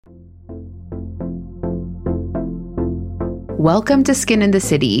Welcome to Skin in the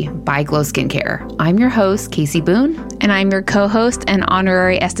City by Glow Skincare. I'm your host, Casey Boone. And I'm your co-host and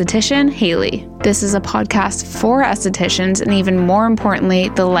honorary esthetician, Haley. This is a podcast for estheticians and even more importantly,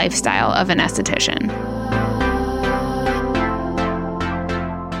 the lifestyle of an esthetician.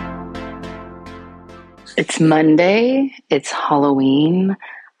 It's Monday. It's Halloween.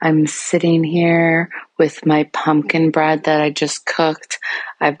 I'm sitting here with my pumpkin bread that I just cooked.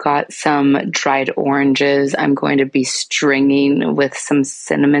 I've got some dried oranges I'm going to be stringing with some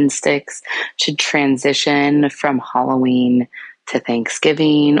cinnamon sticks to transition from Halloween to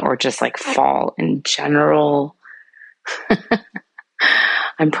Thanksgiving or just like fall in general.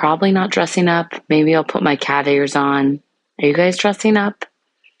 I'm probably not dressing up. Maybe I'll put my cat ears on. Are you guys dressing up?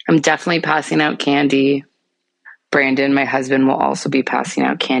 I'm definitely passing out candy. Brandon, my husband, will also be passing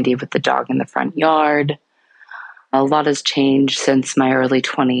out candy with the dog in the front yard. A lot has changed since my early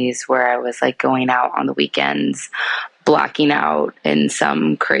 20s where I was like going out on the weekends, blacking out in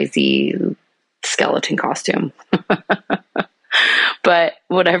some crazy skeleton costume. But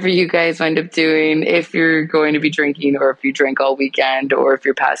whatever you guys wind up doing, if you're going to be drinking or if you drink all weekend or if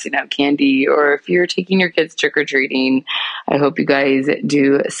you're passing out candy or if you're taking your kids trick-or-treating, I hope you guys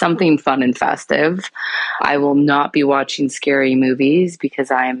do something fun and festive. I will not be watching scary movies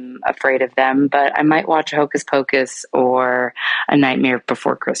because I'm afraid of them, but I might watch Hocus Pocus or A Nightmare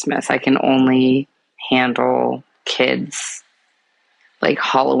Before Christmas. I can only handle kids like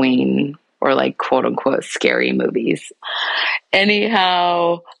Halloween or like quote unquote scary movies.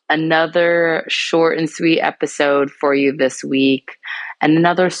 Anyhow, another short and sweet episode for you this week and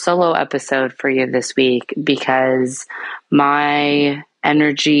another solo episode for you this week because my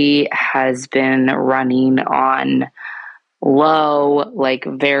energy has been running on low, like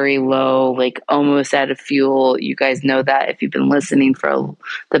very low, like almost out of fuel. You guys know that if you've been listening for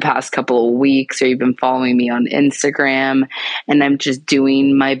the past couple of weeks or you've been following me on Instagram, and I'm just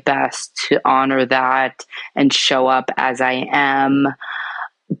doing my best to honor that and show up as I am,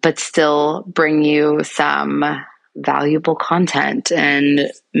 but still bring you some valuable content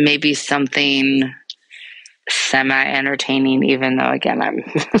and maybe something semi-entertaining, even though, again, I'm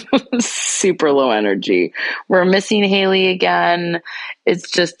super low energy. We're missing Haley again. It's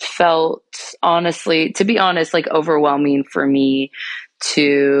just felt, honestly, to be honest, like overwhelming for me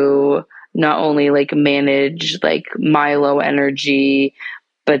to not only like manage like my low energy,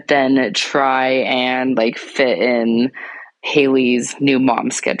 but then try and like fit in Haley's new mom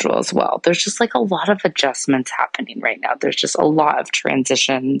schedule as well. There's just like a lot of adjustments happening right now. There's just a lot of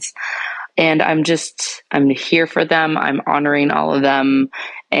transitions. And I'm here for them. I'm honoring all of them.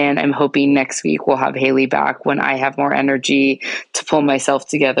 And I'm hoping next week we'll have Haley back when I have more energy to pull myself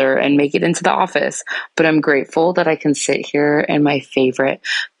together and make it into the office. But I'm grateful that I can sit here in my favorite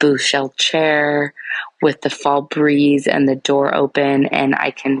booth shell chair with the fall breeze and the door open, and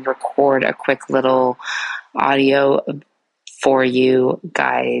I can record a quick little audio for you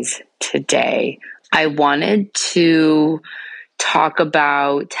guys today. I wanted to talk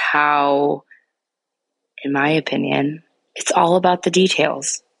about how, in my opinion, it's all about the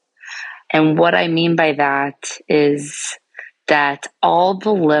details. And what I mean by that is that all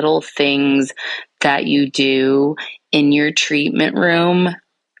the little things that you do in your treatment room,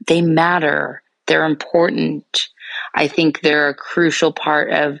 they matter. They're important. I think they're a crucial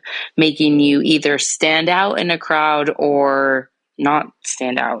part of making you either stand out in a crowd or not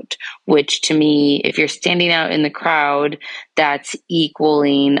stand out, which to me, if you're standing out in the crowd, that's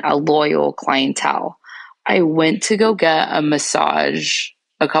equaling a loyal clientele. I went to go get a massage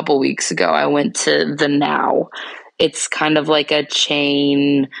a couple weeks ago. I went to the Now. It's kind of like a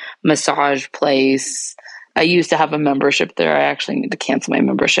chain massage place. I used to have a membership there. I actually need to cancel my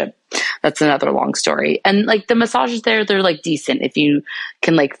membership. That's another long story. And like the massages there, they're like decent. If you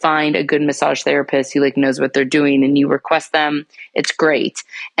can like find a good massage therapist who like knows what they're doing and you request them, it's great.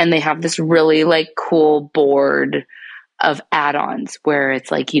 And they have this really like cool board of add-ons where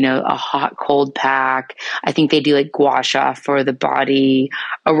it's like, you know, a hot cold pack. I think they do like gua sha for the body,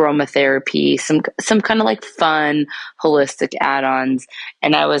 aromatherapy, some kind of like fun holistic add-ons.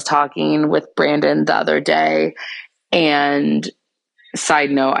 And I was talking with Brandon the other day, and side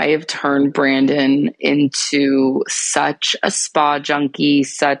note, I have turned Brandon into such a spa junkie,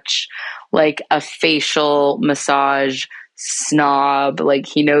 such like a facial massage snob. Like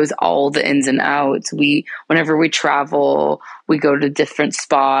he knows all the ins and outs. Whenever we travel, we go to different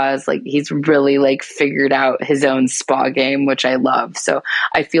spas. Like he's really like figured out his own spa game, which I love. So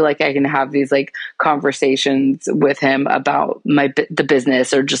I feel like I can have these like conversations with him about the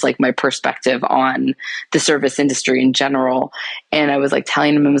business or just like my perspective on the service industry in general. And I was like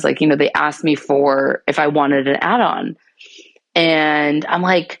telling him, I was like, you know, they asked me for if I wanted an add-on. And I'm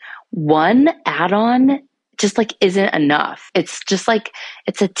like, one add-on just like isn't enough. It's just like,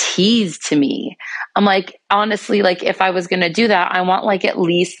 it's a tease to me. I'm like, honestly, like if I was going to do that, I want like at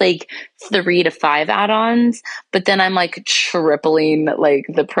least like 3 to 5 add-ons, but then I'm like tripling like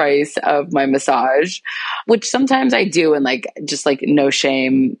the price of my massage, which sometimes I do. And like, just like no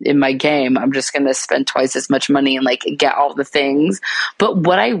shame in my game. I'm just going to spend twice as much money and like get all the things. But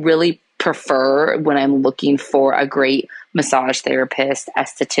what I really prefer when I'm looking for a great massage therapist,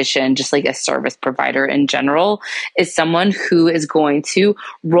 esthetician, just like a service provider in general, is someone who is going to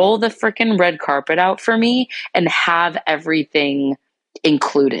roll the freaking red carpet out for me and have everything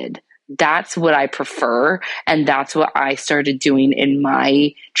included. That's what I prefer. And that's what I started doing in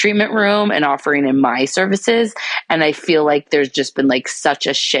my treatment room and offering in my services. And I feel like there's just been like such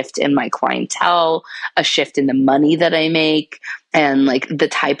a shift in my clientele, a shift in the money that I make, and like the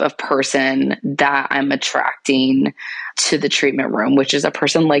type of person that I'm attracting to the treatment room, which is a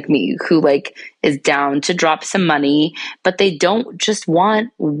person like me who like is down to drop some money, but they don't just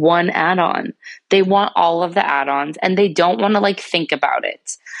want one add-on. They want all of the add-ons and they don't want to like think about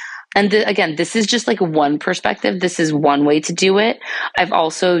it. And again, this is just like one perspective. This is one way to do it. I've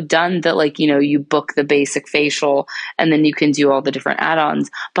also done that, like, you book the basic facial and then you can do all the different add-ons.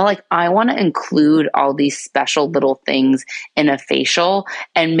 But like, I want to include all these special little things in a facial.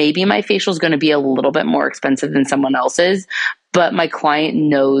 And maybe my facial is going to be a little bit more expensive than someone else's, but my client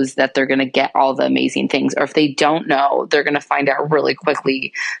knows that they're going to get all the amazing things. Or if they don't know, they're going to find out really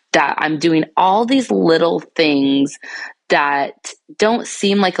quickly that I'm doing all these little things that don't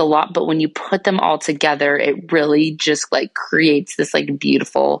seem like a lot, but when you put them all together, it really just like creates this like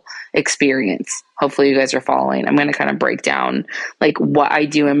beautiful experience. Hopefully you guys are following. I'm going to kind of break down like what I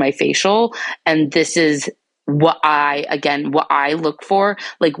do in my facial. And this is what I look for,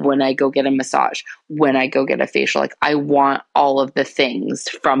 like when I go get a massage, when I go get a facial. Like I want all of the things,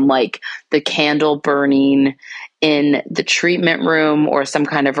 from like the candle burning in the treatment room or some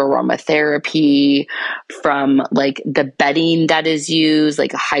kind of aromatherapy, from like the bedding that is used,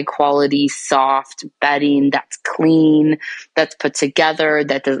 like a high quality soft bedding that's clean, that's put together,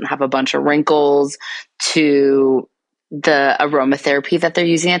 that doesn't have a bunch of wrinkles, to the aromatherapy that they're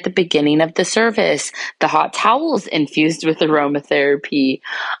using at the beginning of the service, the hot towels infused with aromatherapy,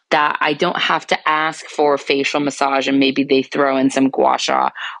 that I don't have to ask for facial massage and maybe they throw in some gua sha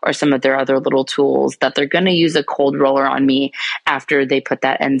or some of their other little tools, that they're going to use a cold roller on me after they put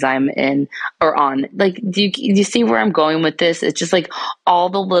that enzyme in or on. Like, do you see where I'm going with this? It's just like all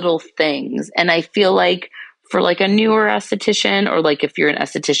the little things. And I feel like for like a newer esthetician, or like if you're an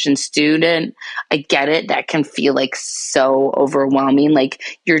esthetician student, I get it. That can feel like so overwhelming. Like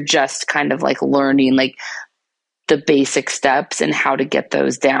you're just kind of like learning like the basic steps and how to get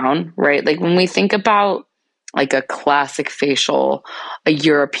those down, right? Like when we think about like a classic facial, a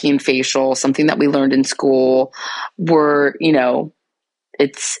European facial, something that we learned in school,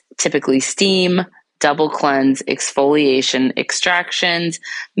 it's typically steam, double cleanse, exfoliation, extractions,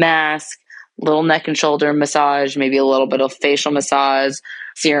 mask, little neck and shoulder massage, maybe a little bit of facial massage,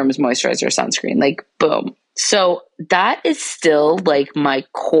 serums, moisturizer, sunscreen, like boom. So that is still like my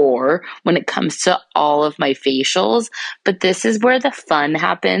core when it comes to all of my facials. But this is where the fun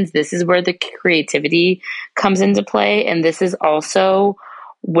happens. This is where the creativity comes into play. And this is also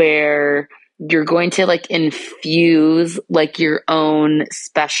where you're going to like infuse like your own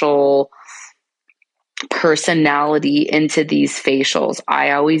special personality into these facials. I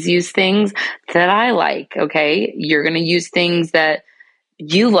always use things that I like. Okay. You're going to use things that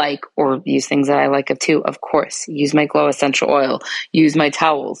you like, or use things that I like too. Of course, use my Glow essential oil, use my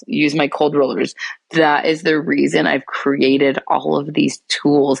towels, use my cold rollers. That is the reason I've created all of these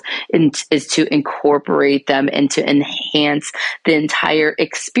tools, is to incorporate them and to enhance the entire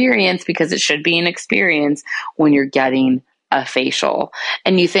experience, because it should be an experience when you're getting a facial.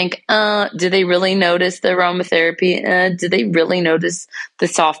 And you think, do they really notice the aromatherapy? Do they really notice the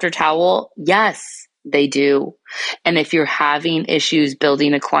softer towel? Yes, they do. And if you're having issues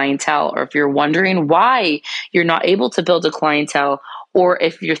building a clientele, or if you're wondering why you're not able to build a clientele, or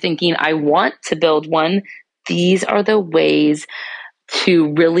if you're thinking, I want to build one, these are the ways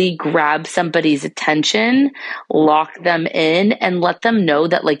to really grab somebody's attention, lock them in, and let them know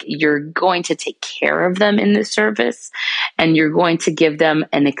that like you're going to take care of them in this service, and you're going to give them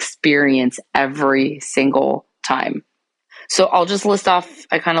an experience every single time. So I'll just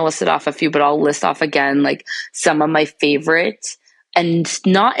I kind of listed off a few, but I'll list off again like some of my favorite and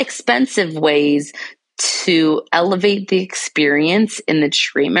not expensive ways to elevate the experience in the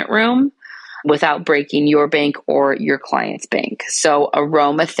treatment room. without breaking your bank or your client's bank. So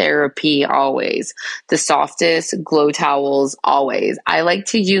aromatherapy always. The softest glow towels always. I like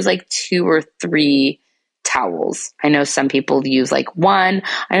to use like 2 or 3 towels. I know some people use like 1.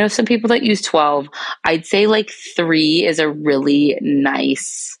 I know some people that use 12. I'd say like 3 is a really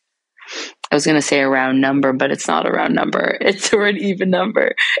nice, I was going to say a round number, but it's not a round number. It's or an even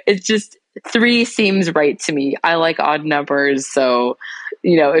number. It's just 3 seems right to me. I like odd numbers. So,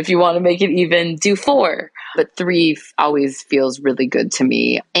 if you want to make it even, do 4. But 3 always feels really good to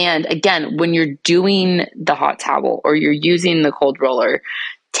me. And again, when you're doing the hot towel or you're using the cold roller,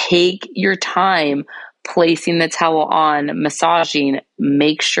 take your time placing the towel on, massaging,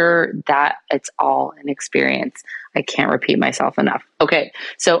 make sure that it's all an experience. I can't repeat myself enough. Okay,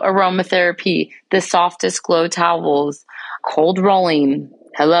 so aromatherapy, the softest glow towels, cold rolling,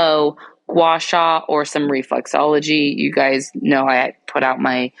 gua sha, or some reflexology. You guys know I put out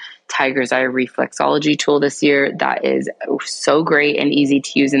my Tiger's Eye reflexology tool this year. That is so great and easy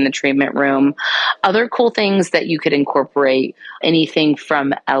to use in the treatment room. Other cool things that you could incorporate, anything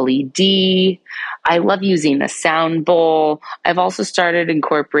from LED. I love using a sound bowl. I've also started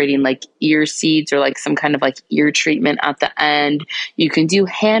incorporating like ear seeds or like some kind of like ear treatment at the end. You can do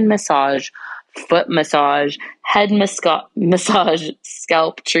hand massage, foot massage, head massage,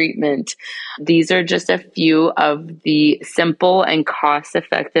 scalp treatment. These are just a few of the simple and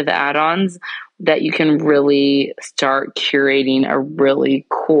cost-effective add-ons that you can really start curating a really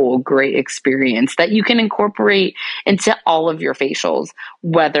cool, great experience that you can incorporate into all of your facials,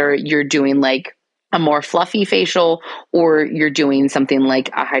 whether you're doing like a more fluffy facial or you're doing something like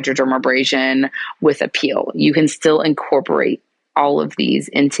a hydrodermabrasion with a peel. You can still incorporate all of these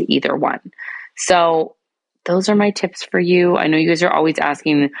into either one. So those are my tips for you. I know you guys are always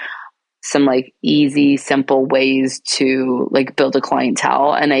asking some like easy, simple ways to like build a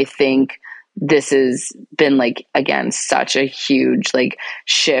clientele. And I think this has been like, again, such a huge like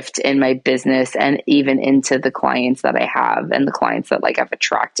shift in my business and even into the clients that I have and the clients that like I've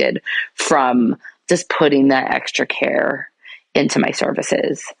attracted from just putting that extra care into my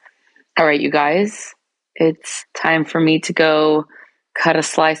services. All right, you guys, it's time for me to go cut a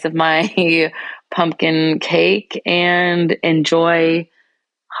slice of my pumpkin cake and enjoy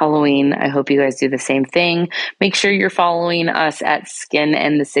Halloween. I hope you guys do the same thing. Make sure you're following us at Skin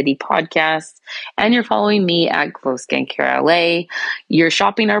and the City Podcast, and you're following me at Glow Skincare LA. You're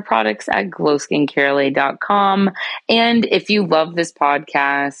shopping our products at glowskincarela.com. And if you love this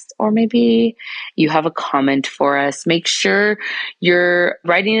podcast, or maybe you have a comment for us, make sure you're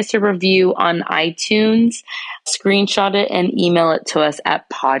writing us a review on iTunes, screenshot it, and email it to us at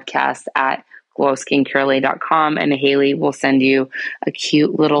podcast@glowskincarela.com, and Haley will send you a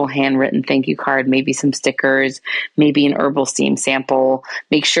cute little handwritten thank you card, maybe some stickers, maybe an herbal steam sample.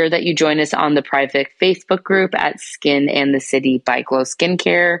 Make sure that you join us on the private Facebook group at Skin and the City by Glow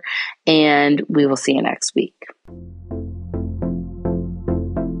Skincare, and we will see you next week.